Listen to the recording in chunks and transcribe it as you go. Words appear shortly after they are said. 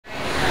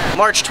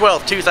March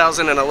 12,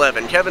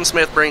 2011, Kevin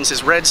Smith brings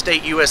his Red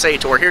State USA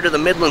tour here to the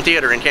Midland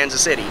Theater in Kansas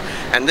City,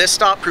 and this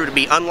stop proved to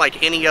be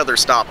unlike any other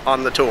stop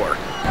on the tour.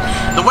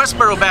 The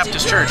Westboro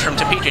Baptist Church from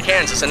Topeka,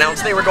 Kansas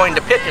announced they were going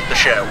to picket the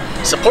show.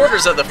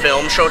 Supporters of the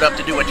film showed up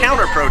to do a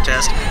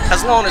counter-protest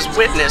as long as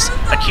witness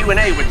a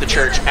Q&A with the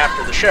church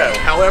after the show.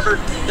 However,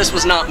 this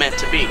was not meant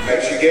to be.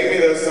 And she gave me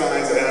those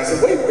signs and I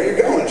said, wait, where are you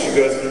going? She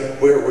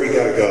goes, where you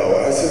gotta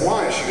go? I said,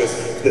 why? She goes,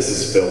 this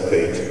is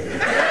filthy.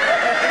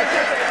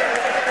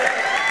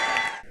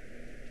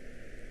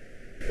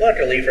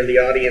 Luckily for the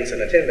audience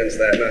in attendance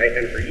that night,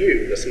 and for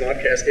you, the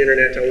SModcast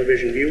internet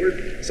television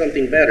viewer,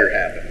 something better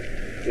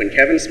happened. When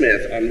Kevin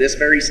Smith, on this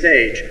very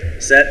stage,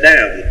 sat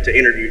down to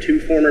interview two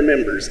former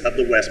members of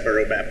the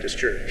Westboro Baptist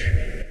Church.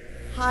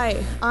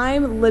 Hi,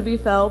 I'm Libby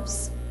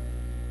Phelps.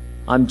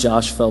 I'm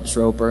Josh Phelps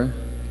Roper.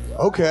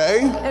 Okay,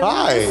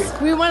 hi.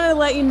 We wanted to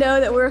let you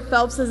know that we're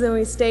Phelpses and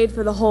we stayed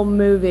for the whole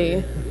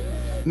movie.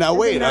 Now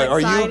wait,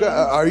 are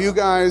you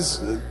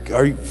guys?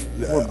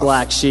 We're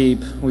Black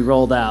Sheep. We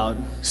rolled out.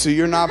 So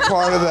you're not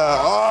part of the?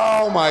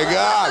 Oh my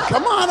God!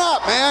 Come on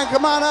up, man!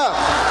 Come on up!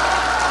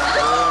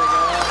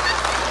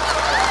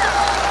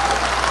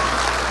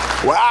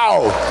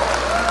 Wow.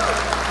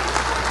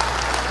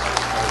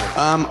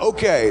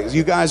 Okay,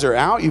 you guys are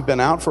out. You've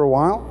been out for a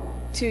while.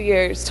 2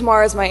 years.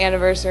 Tomorrow's my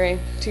anniversary.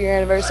 2-year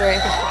anniversary.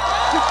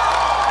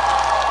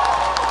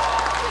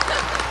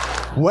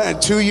 When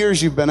 2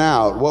 years you've been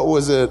out, what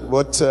was it?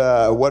 What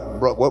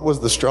was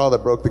the straw that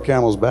broke the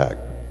camel's back?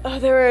 Oh,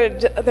 there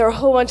were a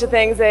whole bunch of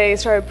things. They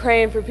started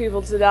praying for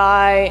people to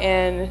die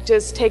and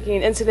just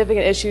taking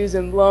insignificant issues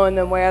and blowing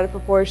them way out of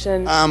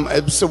proportion.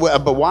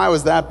 But why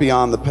was that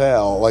beyond the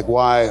pale? Like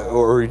why,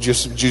 or did you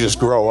just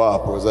grow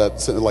up? Or was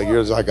that like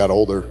as I got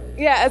older?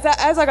 Yeah,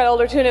 as I got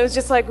older too, and it was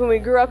just like when we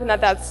grew up and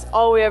that's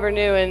all we ever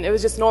knew, and it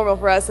was just normal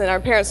for us. And our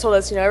parents told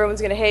us,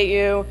 everyone's gonna hate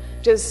you.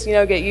 Just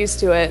get used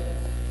to it.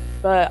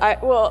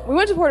 But we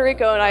went to Puerto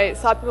Rico and I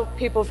saw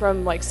people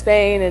from like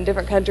Spain and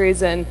different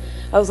countries, and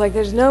I was like,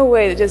 there's no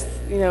way that just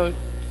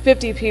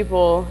 50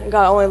 people, and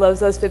God only loves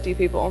those 50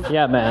 people.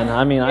 Yeah, man.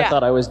 I mean, I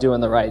thought I was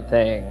doing the right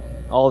thing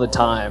all the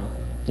time.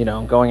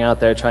 Going out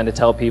there trying to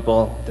tell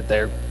people that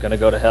they're gonna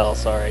go to hell.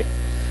 Sorry.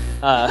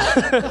 But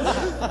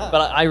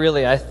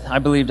I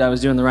believed I was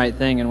doing the right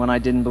thing, and when I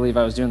didn't believe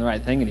I was doing the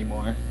right thing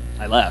anymore,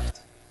 I left.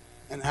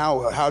 And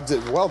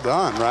well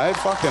done, right?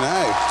 Fucking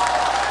A.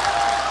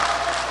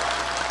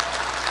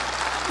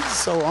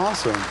 So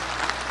awesome.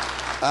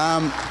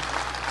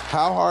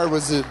 How hard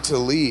was it to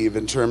leave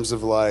in terms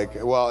of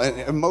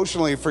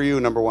emotionally for you,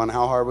 number one,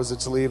 how hard was it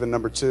to leave? And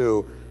number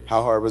two,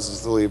 how hard was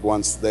it to leave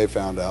once they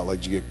found out?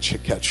 Like, did you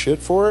catch shit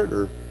for it?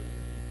 Or?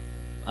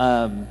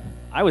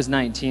 I was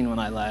 19 when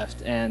I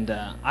left, and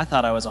I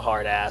thought I was a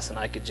hard ass and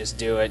I could just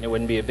do it and it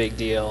wouldn't be a big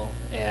deal.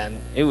 And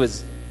it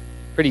was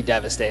pretty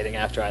devastating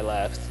after I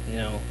left.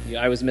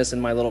 I was missing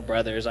my little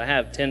brothers. I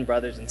have 10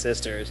 brothers and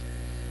sisters.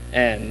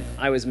 And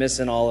I was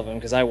missing all of them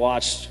because I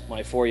watched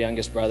my 4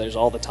 youngest brothers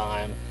all the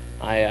time.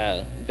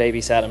 I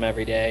babysat them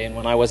every day, and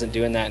when I wasn't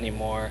doing that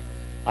anymore,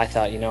 I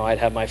thought, I'd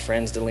have my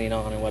friends to lean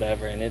on and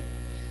whatever. And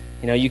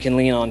you can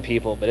lean on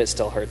people, but it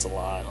still hurts a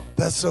lot.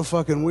 That's so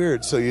fucking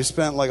weird. So you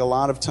spent like a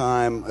lot of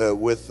time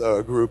with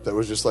a group that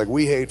was just like,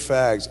 we hate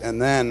fags,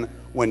 and then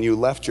when you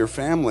left your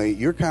family,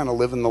 you're kind of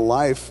living the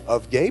life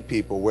of gay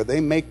people where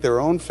they make their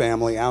own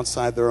family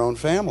outside their own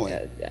family.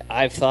 Yeah,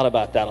 I've thought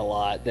about that a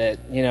lot, that,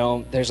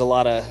 there's a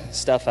lot of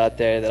stuff out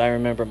there that I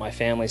remember my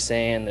family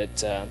saying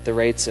that the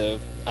rates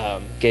of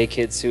gay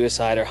kids'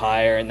 suicide are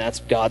higher and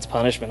that's God's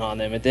punishment on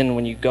them. And then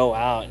when you go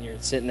out and you're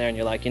sitting there and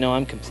you're like,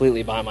 I'm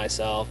completely by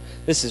myself.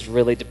 This is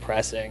really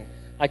depressing.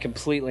 I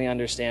completely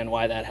understand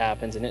why that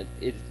happens, and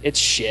it's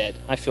shit.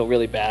 I feel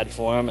really bad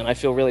for him, and I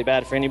feel really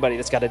bad for anybody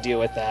that's got to deal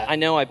with that. I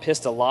know I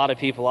pissed a lot of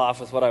people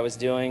off with what I was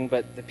doing,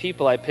 but the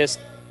people I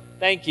pissed...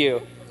 Thank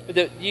you.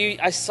 But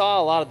I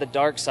saw a lot of the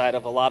dark side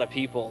of a lot of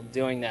people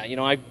doing that.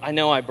 I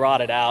know I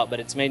brought it out, but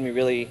it's made me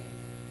really,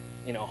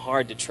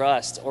 hard to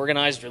trust.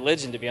 Organized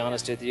religion, to be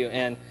honest with you.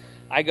 And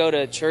I go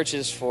to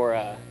churches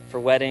for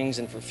weddings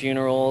and for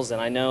funerals, and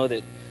I know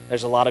that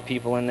there's a lot of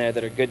people in there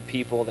that are good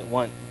people that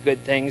want good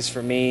things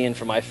for me and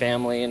for my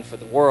family and for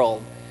the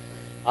world.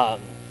 I've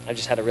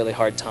just had a really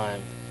hard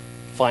time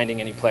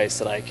finding any place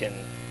that I can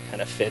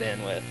kind of fit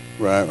in with.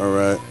 Right, all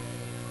right.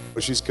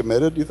 But she's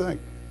committed, you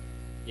think?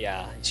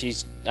 Yeah,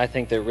 I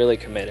think they're really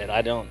committed.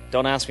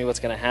 Don't ask me what's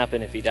going to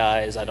happen if he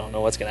dies. I don't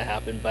know what's going to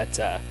happen, but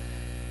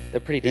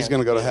they're pretty. He's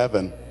going to go to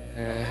heaven.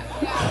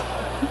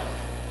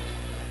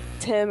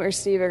 Tim or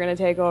Steve are going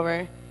to take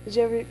over. Did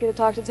you ever get to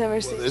talk to Tim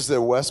or Steve? Is there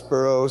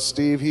Westboro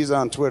Steve? He's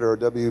on Twitter,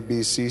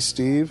 WBC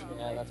Steve.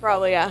 Yeah, that's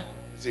probably, yeah.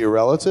 Is he a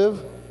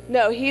relative?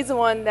 No, he's the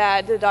one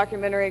that did a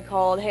documentary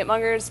called Hate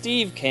Mongers.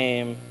 Steve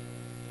came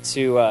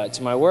to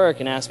my work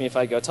and asked me if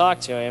I'd go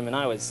talk to him, and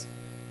I was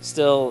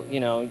still,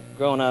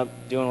 growing up,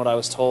 doing what I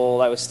was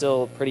told. I was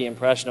still pretty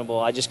impressionable.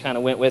 I just kind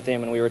of went with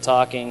him, and we were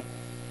talking,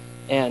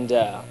 and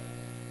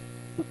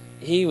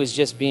he was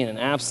just being an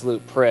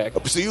absolute prick.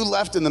 So you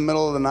left in the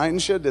middle of the night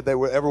and shit?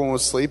 Everyone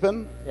was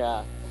sleeping?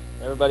 Yeah.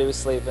 Everybody was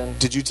sleeping.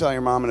 Did you tell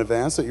your mom in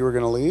advance that you were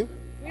going to leave?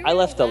 I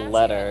left a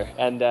letter,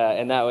 and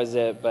that was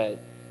it. But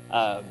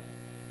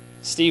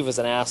Steve was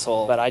an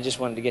asshole, but I just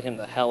wanted to get him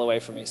the hell away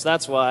from me. So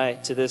that's why,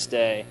 to this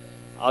day,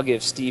 I'll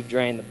give Steve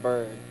Drain the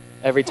bird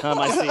every time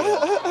I see him.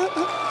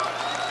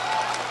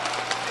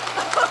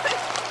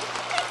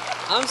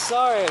 I'm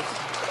sorry.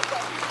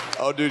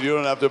 Oh, dude, you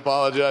don't have to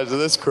apologize to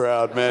this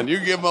crowd, man. You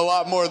give them a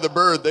lot more of the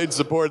bird, they'd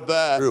support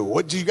that.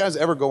 What, did you guys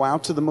ever go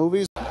out to the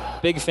movies?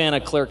 Big fan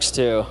of Clerks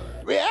 2.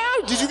 Yeah,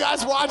 did you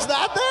guys watch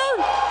that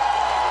there?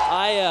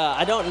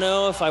 I don't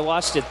know if I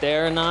watched it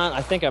there or not.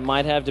 I think I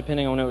might have,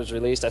 depending on when it was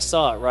released. I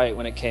saw it right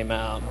when it came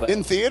out. But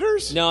in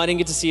theaters? No, I didn't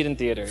get to see it in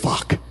theaters.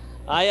 Fuck.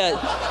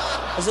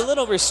 I was a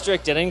little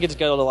restricted. I didn't get to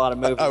go to a lot of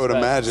movies. I would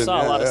imagine. I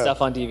saw a lot of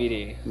stuff on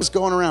DVD. Just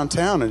going around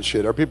town and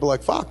shit. Are people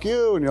like, fuck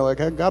you? And you're like,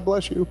 hey, God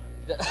bless you.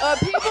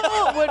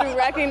 People would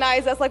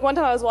recognize us. Like one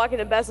time I was walking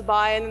to Best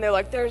Buy and they're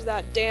like, there's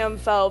that damn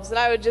Phelps. And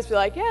I would just be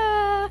like,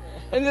 yeah.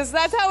 And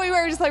that's how we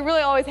were, just like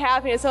really always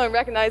happy. And someone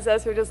recognized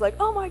us. We're just like,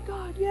 oh my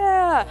God,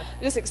 yeah.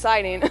 Just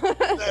exciting.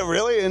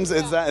 Really? Is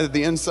that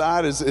the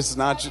inside? It's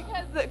not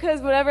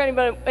because whenever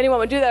anyone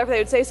would do that, if they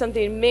would say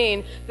something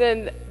mean,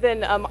 then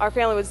our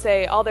family would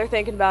say all they're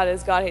thinking about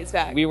is God hates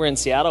fags. We were in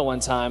Seattle one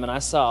time and I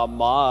saw a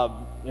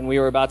mob and we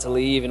were about to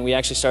leave and we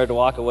actually started to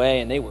walk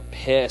away and they were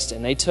pissed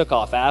and they took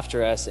off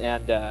after us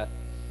and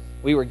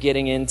we were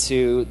getting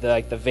into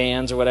the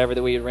vans or whatever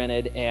that we had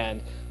rented and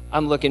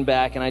I'm looking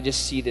back and I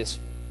just see this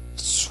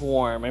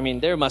swarm. I mean,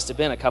 there must have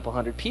been a couple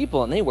hundred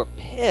people and they were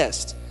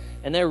pissed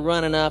and they're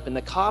running up and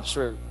the cops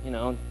were,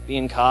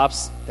 being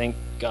cops. Thank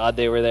God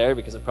they were there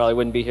because I probably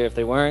wouldn't be here if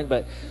they weren't.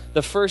 But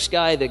the first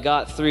guy that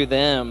got through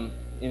them,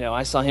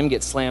 I saw him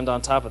get slammed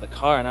on top of the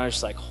car and I was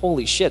just like,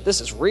 holy shit,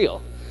 this is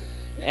real.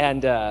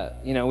 And,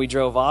 we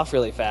drove off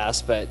really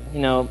fast, but,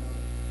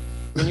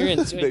 when you're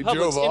in, they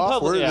drove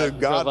off?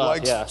 God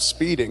likes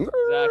speeding.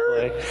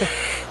 Exactly.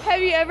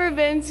 Have you ever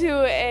been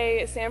to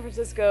a San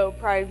Francisco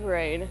Pride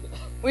Parade?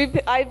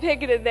 I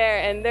picketed there,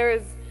 and there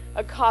was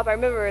a cop. I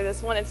remember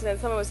this one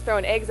incident. Someone was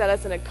throwing eggs at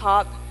us, and a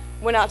cop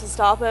went out to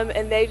stop him,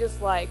 and they just,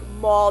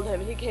 mauled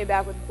him. He came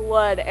back with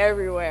blood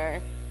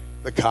everywhere.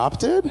 The cop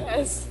did?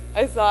 Yes,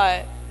 I saw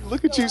it.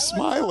 Look at you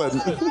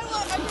smiling.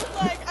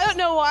 I don't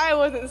know why I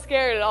wasn't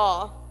scared at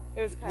all.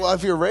 It was well,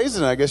 if you're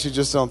raising it, I guess you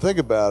just don't think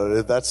about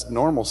it. That's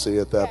normalcy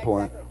at that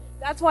point. Exactly.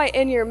 That's why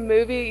in your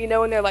movie,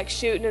 when they're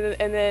shooting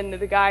and then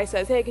the guy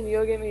says, hey, can you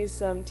go get me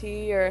some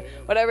tea or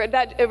whatever,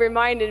 it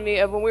reminded me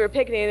of when we were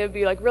picketing, it would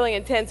be really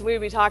intense and we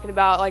would be talking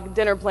about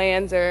dinner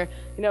plans or,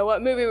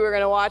 what movie we were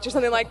going to watch or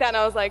something like that. And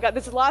I was like, God,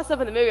 there's a lot of stuff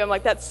in the movie. I'm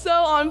like, that's so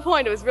on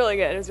point. It was really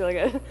good. It was really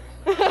good.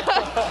 It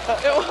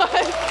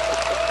was.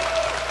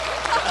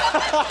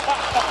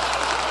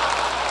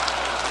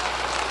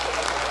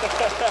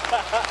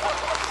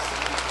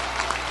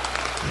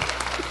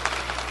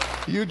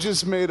 You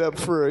just made up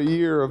for a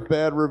year of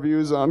bad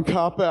reviews on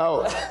Cop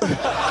Out.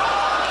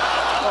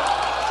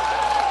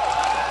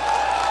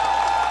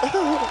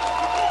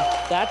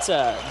 That's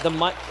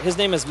his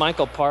name is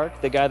Michael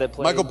Park, the guy that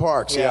played Michael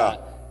Parks, yeah.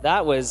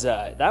 That was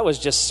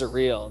just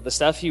surreal. The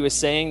stuff he was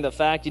saying, the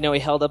fact, he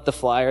held up the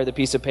flyer, the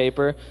piece of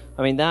paper.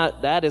 I mean,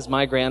 that is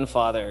my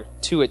grandfather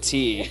to a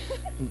T.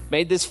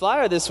 Made this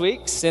flyer this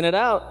week, sent it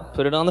out,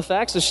 put it on the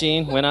fax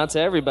machine, went out to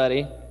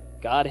everybody.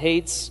 God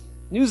hates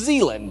New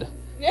Zealand.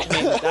 I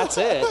mean, that's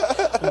it.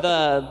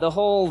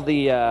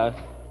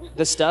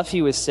 The stuff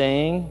he was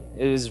saying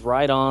is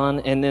right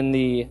on, and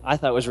then I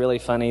thought was really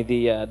funny,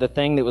 the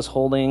thing that was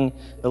holding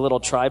the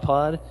little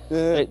tripod.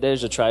 Yeah.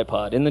 There's a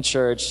tripod in the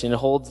church, and it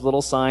holds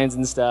little signs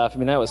and stuff. I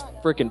mean, that was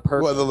freaking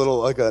perfect. What, the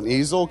little, an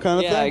easel kind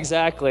of thing? Yeah,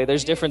 exactly.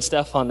 There's different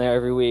stuff on there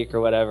every week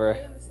or whatever.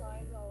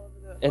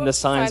 And the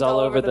signs all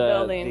over the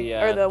building,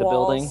 or the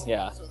building,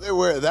 yeah. So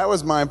that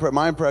was my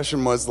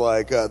impression was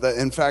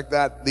in fact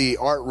the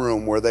art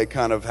room where they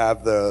kind of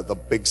have the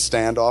big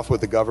standoff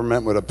with the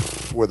government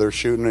where they're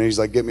shooting and he's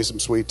like, get me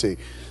some sweet tea.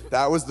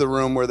 That was the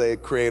room where they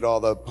create all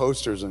the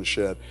posters and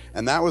shit.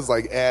 And that was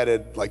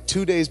added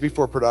 2 days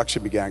before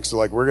production began. So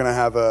we're going to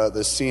have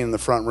this scene in the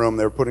front room.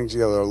 They were putting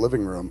together a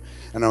living room.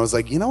 And I was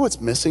like, what's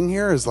missing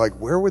here is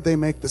where would they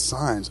make the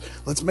signs?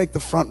 Let's make the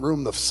front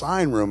room the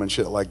sign room and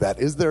shit like that.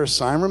 Is there a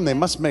sign room? They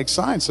must make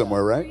signs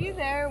somewhere, right? Were you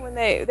there when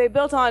they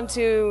built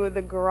onto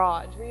the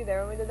garage? Were you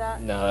there when we did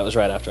that? No, that was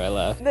right after I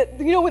left. With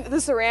the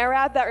saran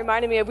wrap, that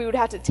reminded me of we would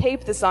have to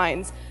tape the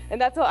signs. And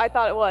that's what I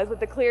thought it was,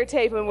 with the clear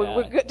tape. And we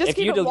just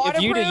keep it waterproof.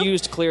 If you'd have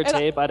used clear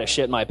tape, I'd have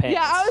shit my pants.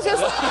 Yeah, I was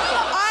just...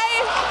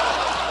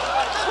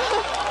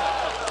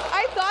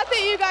 I thought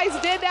that you guys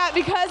did that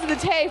because of the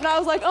tape. And I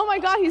was like, oh my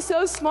God, he's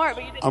so smart.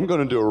 But you didn't. I'm going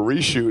to do a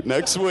reshoot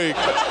next week.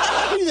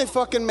 How do they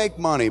fucking make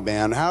money,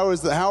 man? How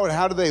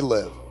do they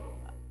live?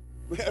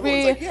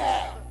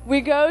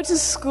 We go to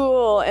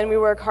school and we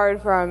work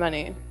hard for our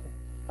money.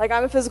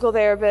 I'm a physical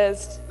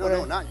therapist.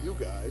 No, not you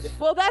guys.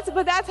 Well, that's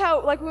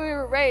how, when we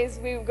were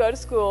raised, we would go to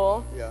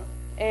school. Yeah.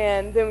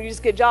 And then we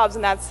just get jobs,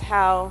 and that's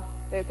how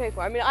they would pay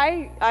for it. I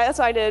mean, that's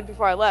what I did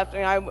before I left.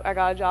 I mean, I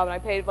got a job, and I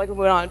paid, when we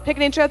went on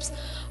picnic trips,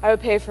 I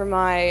would pay for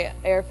my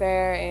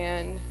airfare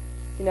and,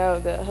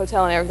 the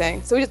hotel and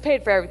everything. So we just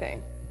paid for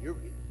everything.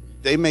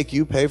 They make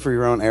you pay for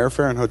your own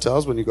airfare and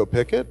hotels when you go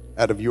picket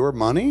out of your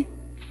money?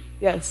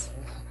 Yes.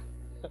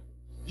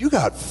 You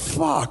got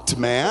fucked,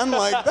 man.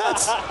 Like,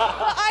 that's... I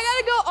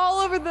gotta go all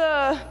over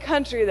the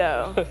country,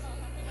 though.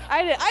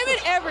 I've been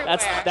everywhere.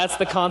 That's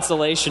the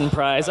consolation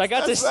prize. I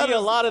got to see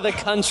a lot of the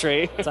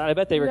country. I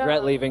bet they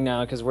regret leaving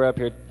now because we're up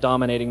here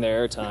dominating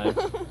their airtime.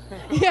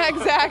 Yeah,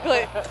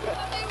 exactly.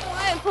 They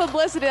want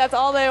publicity. That's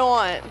all they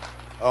want.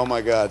 Oh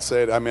my God,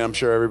 say it. I mean, I'm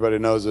sure everybody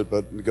knows it,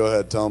 but go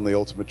ahead, tell them the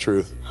ultimate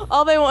truth.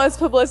 All they want is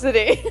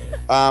publicity.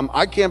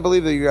 I can't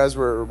believe that you guys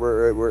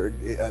were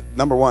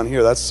number one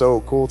here. That's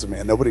so cool to me,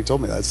 and nobody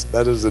told me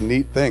that is a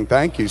neat thing.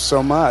 Thank you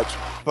so much.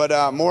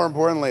 But more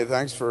importantly,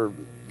 thanks for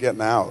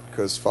getting out,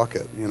 because fuck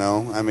it,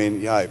 I mean,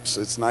 yipes.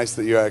 It's nice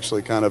that you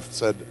actually kind of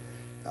said,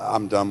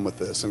 I'm done with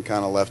this, and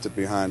kind of left it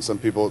behind. Some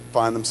people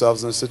find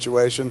themselves in a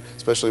situation,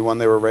 especially one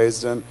they were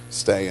raised in,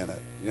 stay in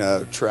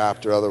it,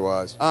 trapped or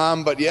otherwise.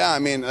 But yeah, I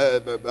mean,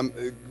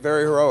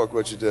 very heroic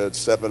what you did,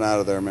 stepping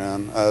out of there,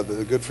 man.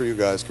 Good for you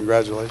guys.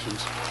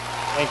 Congratulations.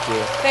 Thank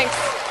you.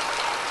 Thanks.